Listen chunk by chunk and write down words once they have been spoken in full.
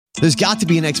There's got to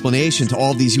be an explanation to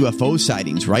all of these UFO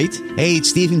sightings, right? Hey,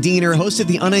 it's Stephen Diener, host of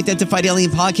the Unidentified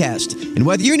Alien Podcast. And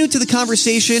whether you're new to the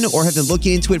conversation or have been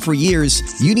looking into it for years,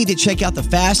 you need to check out the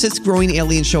fastest growing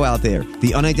alien show out there,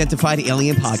 the Unidentified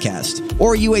Alien Podcast,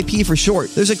 or UAP for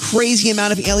short. There's a crazy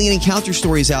amount of alien encounter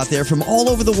stories out there from all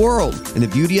over the world. And the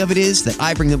beauty of it is that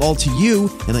I bring them all to you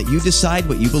and let you decide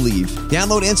what you believe.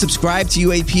 Download and subscribe to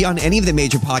UAP on any of the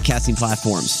major podcasting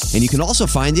platforms. And you can also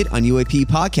find it on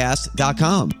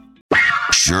UAPpodcast.com.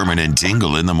 Sherman and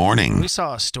Tingle in the morning. We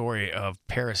saw a story of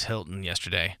Paris Hilton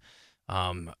yesterday.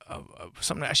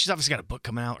 Something she's obviously got a book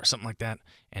coming out or something like that,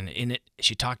 and in it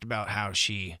she talked about how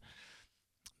she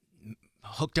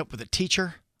hooked up with a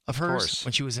teacher of hers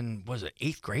when she was in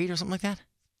eighth grade or something like that.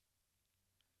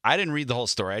 I didn't read the whole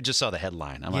story. I just saw the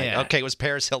headline. I'm like, okay, it was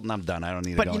Paris Hilton. I'm done. I don't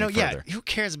need to go any further. Who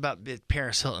cares about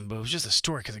Paris Hilton? But it was just a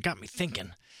story because it got me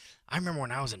thinking. I remember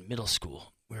when I was in middle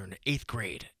school, we were in eighth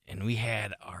grade, and we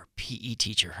had our PE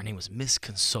teacher. Her name was Miss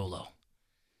Consolo.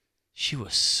 She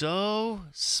was so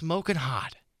smoking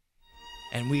hot,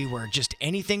 and we were just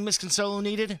anything Miss Consolo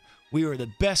needed. We were the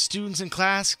best students in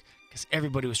class because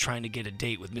everybody was trying to get a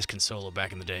date with Miss Consolo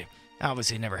back in the day.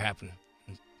 Obviously, it never happened.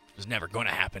 It was never going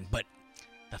to happen, but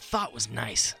the thought was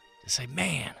nice to say,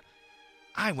 man,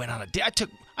 I went on a date.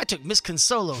 I took Miss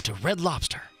Consolo to Red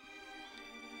Lobster.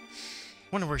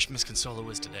 Wonder where Miss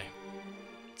Consolo is today.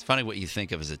 It's funny what you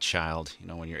think of as a child. You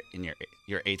know, when you're in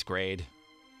your eighth grade,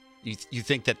 you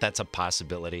think that that's a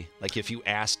possibility. Like if you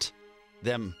asked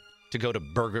them to go to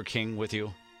Burger King with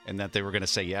you, and that they were going to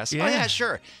say yes. Yeah. Oh yeah,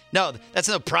 sure. No, that's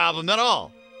no problem at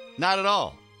all. Not at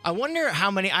all. I wonder how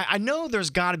many. I know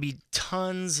there's got to be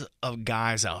tons of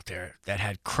guys out there that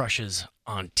had crushes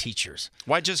on teachers.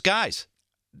 Why just guys?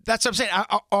 That's what I'm saying.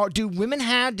 Do women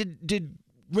have? Did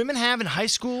women have in high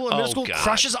school or middle school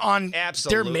crushes on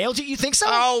their male teachers? You think so?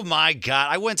 Oh, my God.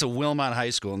 I went to Wilmot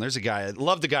High School, and there's a guy. I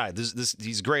love the guy. He's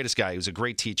the greatest guy. He was a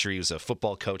great teacher. He was a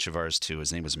football coach of ours, too.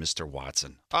 His name was Mr.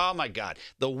 Watson. Oh, my God.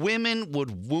 The women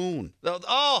would wound.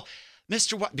 Oh,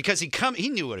 Mr. Watson. Because he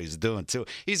knew what he was doing, too.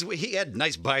 He had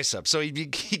nice biceps. So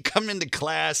he'd come into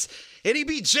class, and he'd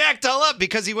be jacked all up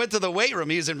because he went to the weight room.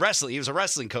 He was in wrestling. He was a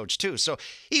wrestling coach, too. So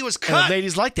he was cut. And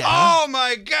ladies like that, Oh,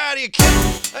 my God. Are you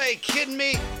kidding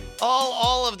me?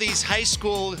 All of these high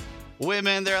school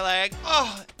women, they're like,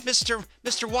 oh, Mr.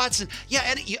 Watson,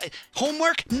 yeah,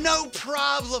 homework? No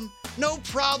problem. No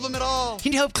problem at all.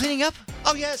 Can you help cleaning up?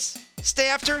 Oh, yes. Stay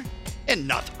after? And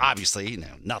nothing, obviously,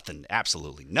 nothing,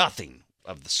 absolutely nothing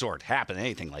of the sort happened,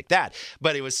 anything like that.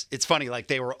 But it's funny, like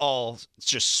they were all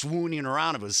just swooning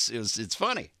around. It's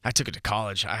funny. I took it to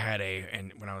college.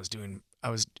 And when I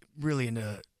was really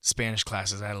into Spanish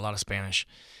classes. I had a lot of Spanish.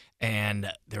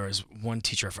 And there was one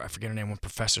teacher, I forget her name, one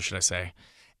professor, should I say,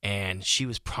 and she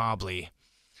was probably,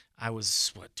 I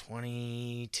was,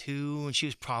 22, and she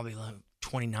was probably like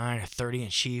 29 or 30,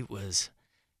 and she was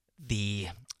the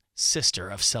sister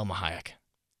of Selma Hayek.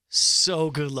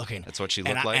 So good looking. That's what she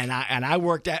looked like? And I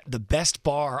worked at the best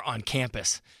bar on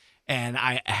campus, and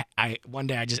I one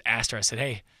day I just asked her, I said,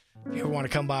 hey, if you ever want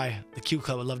to come by the Q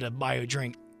Club, I'd love to buy you a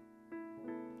drink.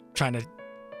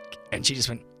 And she just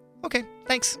went, okay,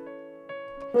 thanks.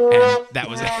 And that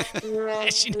was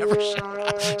it. She never shut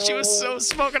up. She was so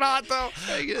smoking hot, though.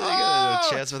 You got a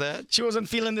chance for that? She wasn't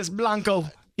feeling this Blanco,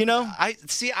 you know? I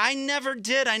never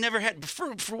did. I never had.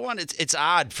 For one, it's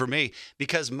odd for me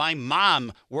because my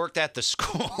mom worked at the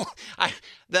school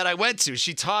that I went to.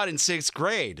 She taught in 6th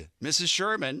grade. Mrs.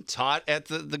 Sherman taught at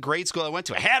the grade school I went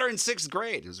to. I had her in 6th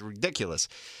grade. It was ridiculous.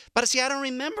 But see, I don't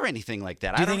remember anything like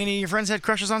that. Do you think any of your friends had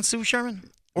crushes on Sue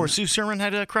Sherman? Or Sue Sherman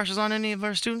had crushes on any of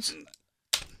our students?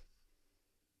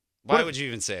 Why would you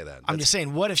even say that? I'm just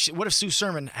saying, what if Sue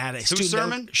Sherman had a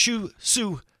student?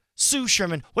 Sue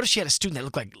Sherman. What if she had a student that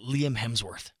looked like Liam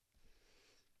Hemsworth?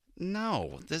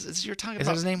 No, you're talking about. Is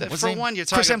that his name? What's his name? One, you're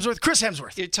talking Chris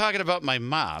Hemsworth. You're talking about my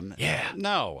mom. Yeah.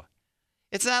 No,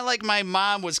 it's not like my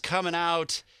mom was coming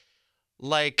out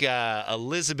like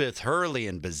Elizabeth Hurley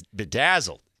and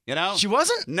Bedazzled. You know? She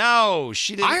wasn't? No,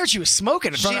 she didn't. I heard she was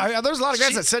smoking. There's a lot of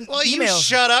guys that sent emails. You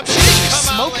shut up. She didn't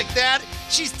come out like that.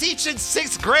 She's teaching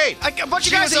 6th grade. A bunch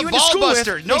of guys that you went to school with,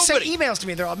 they sent emails to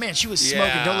me. They're all, man, she was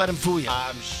smoking. Don't let him fool you.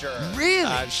 I'm sure.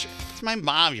 Really? It's my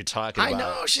mom you're talking about. I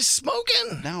know. She's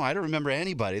smoking. No, I don't remember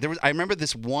anybody. I remember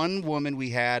this one woman we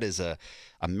had as a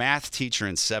math teacher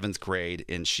in 7th grade,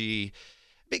 and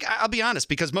I'll be honest,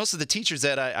 because most of the teachers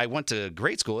that I went to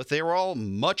grade school with, they were all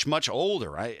much, much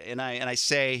older. I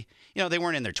say, they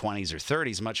weren't in their 20s or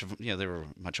 30s. They were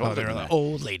much older. They were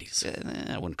old ladies.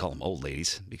 I wouldn't call them old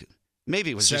ladies.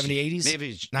 Maybe it was 70s, just, 80s, maybe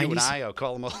it's 90s. you and I'll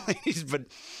call them old ladies, but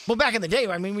Well, back in the day,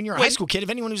 I mean, when you're a high school kid, if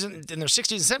anyone who's in their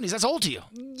 60s and 70s, that's old to you.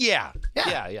 yeah.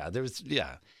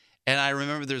 And I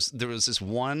remember there was this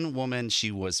one woman.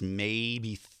 She was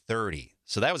maybe 30,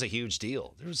 so that was a huge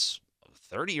deal. There was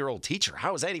a 30-year-old teacher.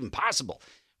 How is that even possible?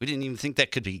 We didn't even think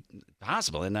that could be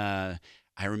possible. And I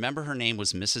remember her name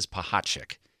was Mrs.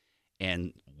 Pahotchik,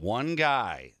 and one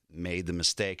guy made the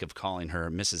mistake of calling her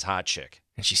Mrs. Hot Chick.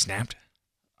 And she snapped?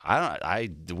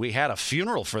 We had a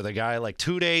funeral for the guy like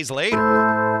 2 days later.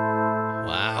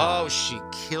 Wow. Oh, she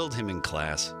killed him in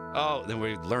class. Oh, then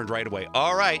we learned right away.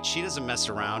 All right, she doesn't mess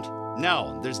around.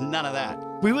 No, there's none of that.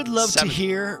 We would love to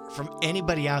hear from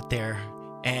anybody out there.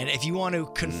 And if you want to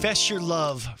confess your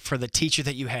love for the teacher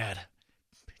that you had,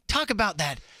 talk about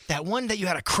that one that you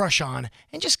had a crush on,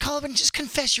 and just call up and just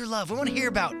confess your love. We want to hear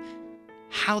about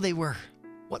how they were,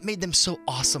 what made them so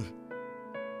awesome,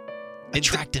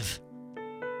 attractive.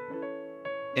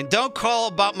 And don't call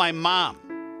about my mom.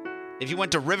 If you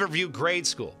went to Riverview grade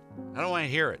school, I don't want to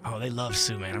hear it. Oh, they love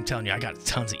Sue, man. I'm telling you, I got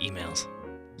tons of emails.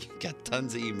 You got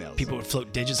tons of emails. People would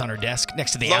float digits on her desk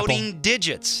next to the Floating apple.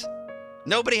 digits.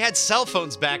 Nobody had cell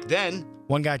phones back then.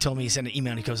 One guy told me, he sent an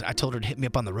email, and he goes, I told her to hit me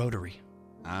up on the rotary.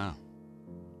 Oh.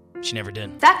 She never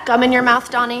did. That gum in your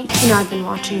mouth, Donnie? You know, I've been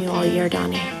watching you all year,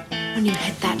 Donnie. When you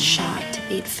hit that shot to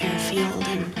beat Fairfield,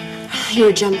 and you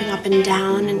were jumping up and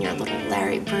down in your little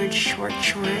Larry Bird short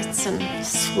shorts and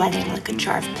sweating like a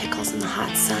jar of pickles in the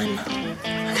hot sun.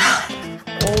 God.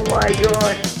 Oh my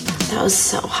God. That was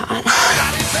so hot.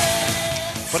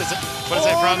 What is it? What is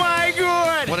that from? Oh my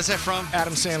God! What is that from?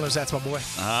 Adam Sandler's That's My Boy.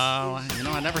 Oh,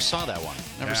 I never saw that one.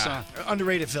 Never saw.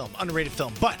 Underrated film.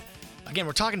 But again,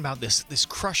 we're talking about this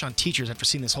crush on teachers after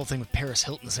seeing this whole thing with Paris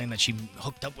Hilton saying that she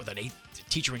hooked up with an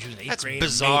teacher when she was in 8th That's grade.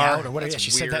 bizarre. Or made out or whatever. That's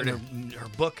she said that weird. in her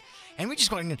book. And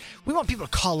we want people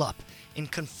to call up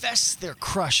and confess their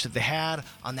crush that they had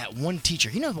on that one teacher.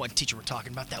 You know what teacher we're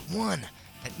talking about? That one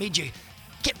that made you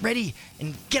get ready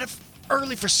and get up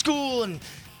early for school, and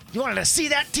you wanted to see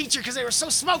that teacher because they were so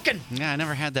smoking. Yeah, I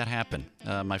never had that happen.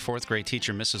 My 4th grade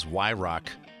teacher, Mrs. Wyrock.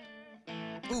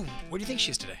 Ooh, where do you think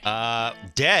she is today?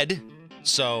 Dead.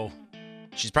 So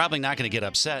she's probably not going to get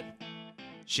upset.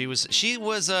 She She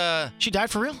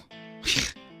died for real?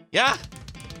 Yeah.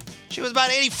 She was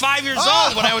about 85 years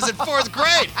old when I was in 4th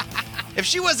grade. If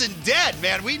she wasn't dead,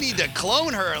 man, we need to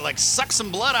clone her, like suck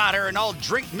some blood out of her and all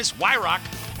drink Miss Wyrock.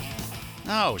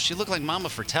 No, she looked like Mama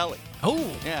Fratelli.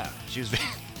 Oh. Yeah, she was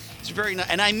very nice.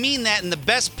 And I mean that in the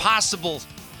best possible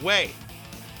way.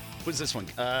 Who's this one?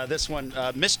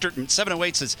 Mr.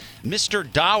 708 says,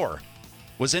 Mr. Dower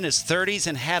was in his 30s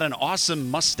and had an awesome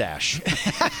mustache.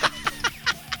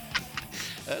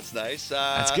 That's nice.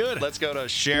 That's good. Let's go to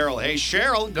Cheryl. Hey,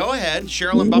 Cheryl, go ahead.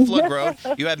 Cheryl in Buffalo Grove.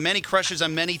 You had many crushes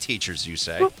on many teachers, you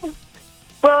say.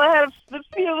 Well, I have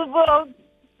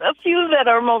a few that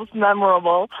are most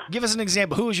memorable. Give us an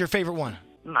example. Who was your favorite one?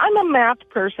 I'm a math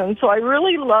person, so I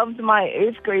really loved my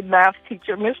 8th grade math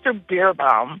teacher, Mr.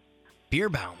 Beerbaum.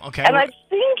 Beerbaum. Okay. And I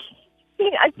think he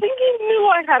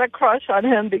knew I had a crush on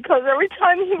him because every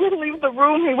time he would leave the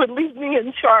room, he would leave me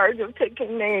in charge of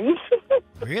taking names.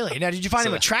 Really? Now, did you find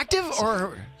him attractive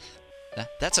or?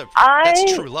 That's I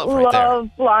true love right there. love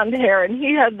blonde hair, and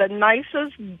he had the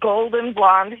nicest golden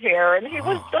blonde hair, and he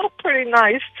was still pretty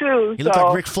nice, too. You look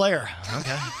like Ric Flair.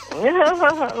 Okay.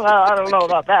 Well, I don't know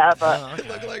about that, but You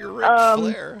look like Ric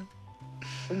Flair.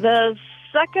 the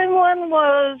second one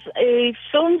was a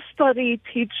film study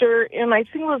teacher in, I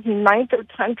think it was 9th or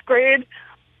 10th grade,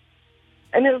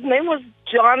 and his name was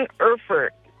John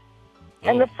Erfurt.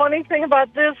 And the funny thing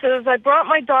about this is I brought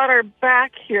my daughter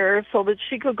back here so that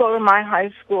she could go to my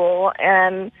high school,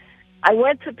 and I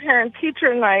went to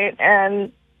parent-teacher night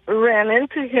and ran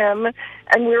into him,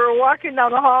 and we were walking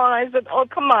down the hall, and I said, oh,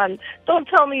 come on, don't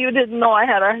tell me you didn't know I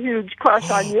had a huge crush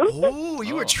on you. Oh,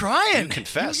 you were trying. You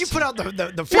confessed. You put out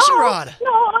the fishing rod. No,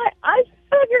 I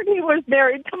figured he was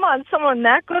married. Come on, someone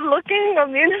that good-looking? I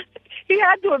mean, he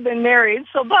had to have been married,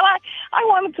 but I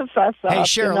wanted to fess up. Hey,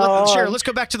 Cheryl, you know? Cheryl, let's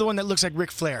go back to the one that looks like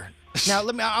Ric Flair. Now,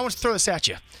 I want to throw this at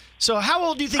you. So, how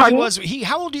old do you think he was?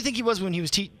 How old do you think he was when he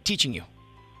was teaching you?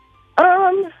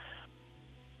 I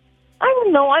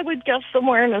don't know. I would guess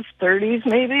somewhere in his 30s,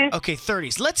 maybe. Okay,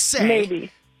 30s. Let's say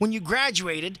Maybe. when you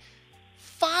graduated,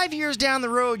 5 years down the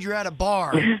road, you're at a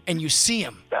bar and you see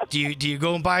him. Do you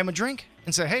go and buy him a drink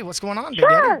and say, hey, what's going on, Big Sure,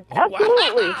 Daddy? Oh, wow.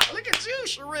 absolutely. Look at you,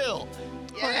 Cheryl.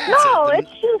 Yeah. No,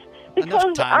 it's just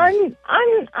because time.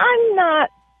 I'm not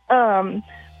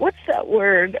what's that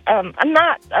word? I'm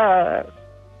not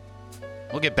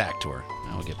We'll get back to her.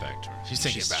 We'll get back to her. She's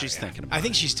thinking about it. She's yeah. thinking about it. I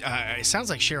think she's. It sounds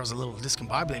like Cheryl's a little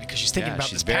discombobulated because she's thinking Yeah, about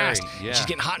she's this very- past. yeah. She's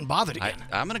getting hot and bothered again.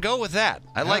 I'm going to go with that.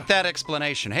 I like that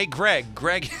explanation. Hey, Greg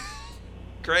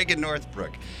in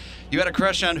Northbrook. You had a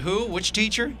crush on who? Which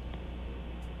teacher?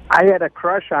 I had a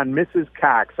crush on Mrs.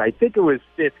 Cox. I think it was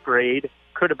 5th grade.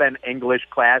 Could have been English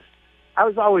class. I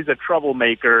was always a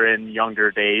troublemaker in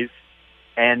younger days.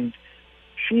 And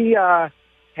she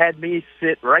had me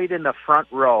sit right in the front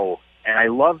row. And I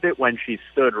loved it when she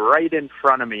stood right in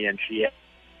front of me and she had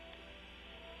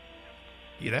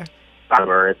You there?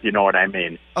 her, if you know what I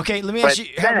mean. Okay, let me But ask you.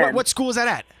 then- What school is that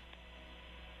at?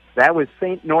 That was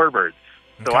St. Norbert's.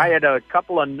 So Okay. I had a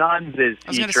couple of nuns as I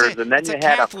was going to teachers, say, and then it's you a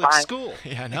had Catholic a fine. school.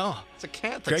 Yeah, I know. It's a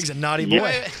Catholic Greg's a naughty Yeah.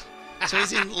 boy. So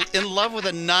he's in love with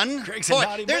a nun? Greg's a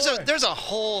naughty boy. There's a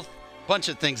whole bunch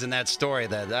of things in that story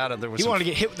that there was He some, wanted to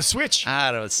get hit with the switch.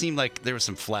 I don't know. It seemed like there were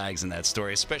some flags in that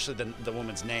story, especially the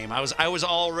woman's name. I was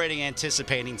already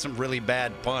anticipating some really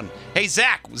bad pun. Hey,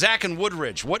 Zach in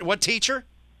Woodridge. What teacher?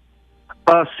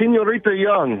 Senorita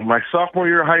Young, my sophomore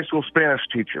year high school Spanish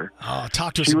teacher. Oh,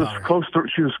 talk to us She was about her.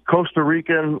 She was Costa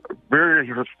Rican, very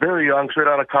young, straight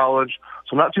out of college,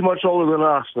 so not too much older than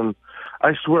us. And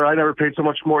I swear I never paid so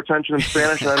much more attention in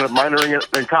Spanish, and I ended up minoring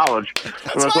it in college.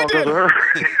 And that's all because of her.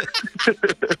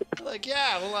 Like,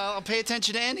 yeah, well, I'll pay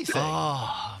attention to anything.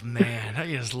 Oh man, I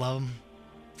just love him.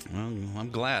 Well,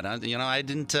 I'm glad. I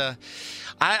didn't.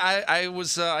 I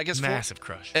was. I guess Massive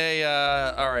crush. Hey,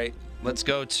 all right. Let's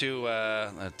go to.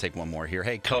 Let's take one more here.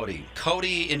 Hey, Cody.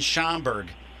 Cody in Schaumburg.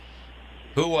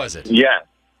 Who was it? Yeah.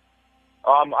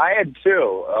 I had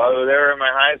two. They were in my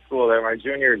high school. They were my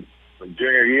junior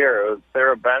year. It was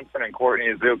Sarah Benson and Courtney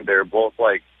Azuka. They were both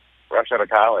like fresh out of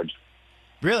college.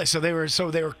 Really? So they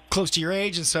were close to your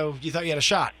age, and so you thought you had a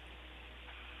shot.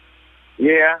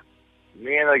 Yeah.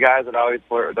 Me and the guys would always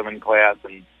flirt with them in class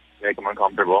and make them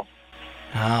uncomfortable.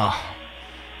 Oh.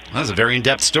 That was a very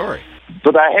in-depth story.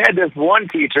 But I had this one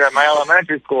teacher at my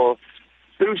elementary school,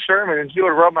 Sue Sherman, and she would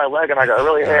rub my leg, and I got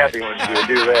really happy when she would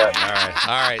do that.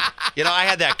 All right. I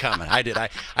had that coming. I did. I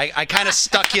kind of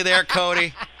stuck you there,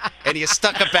 Cody, and you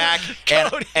stuck it back, and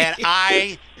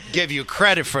I give you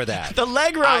credit for that. The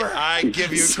leg rubber. I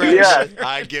give you credit. Yeah.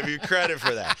 I give you credit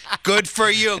for that. Good for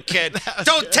you, kid.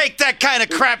 Don't take that kind of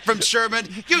crap from Sherman.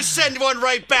 You send one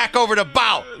right back over to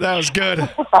Bow. That was good.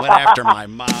 Went after my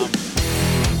mom.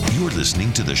 You're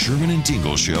listening to the Sherman and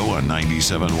Tingle Show on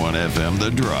 97.1 FM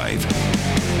The Drive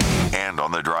and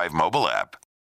on the Drive mobile app.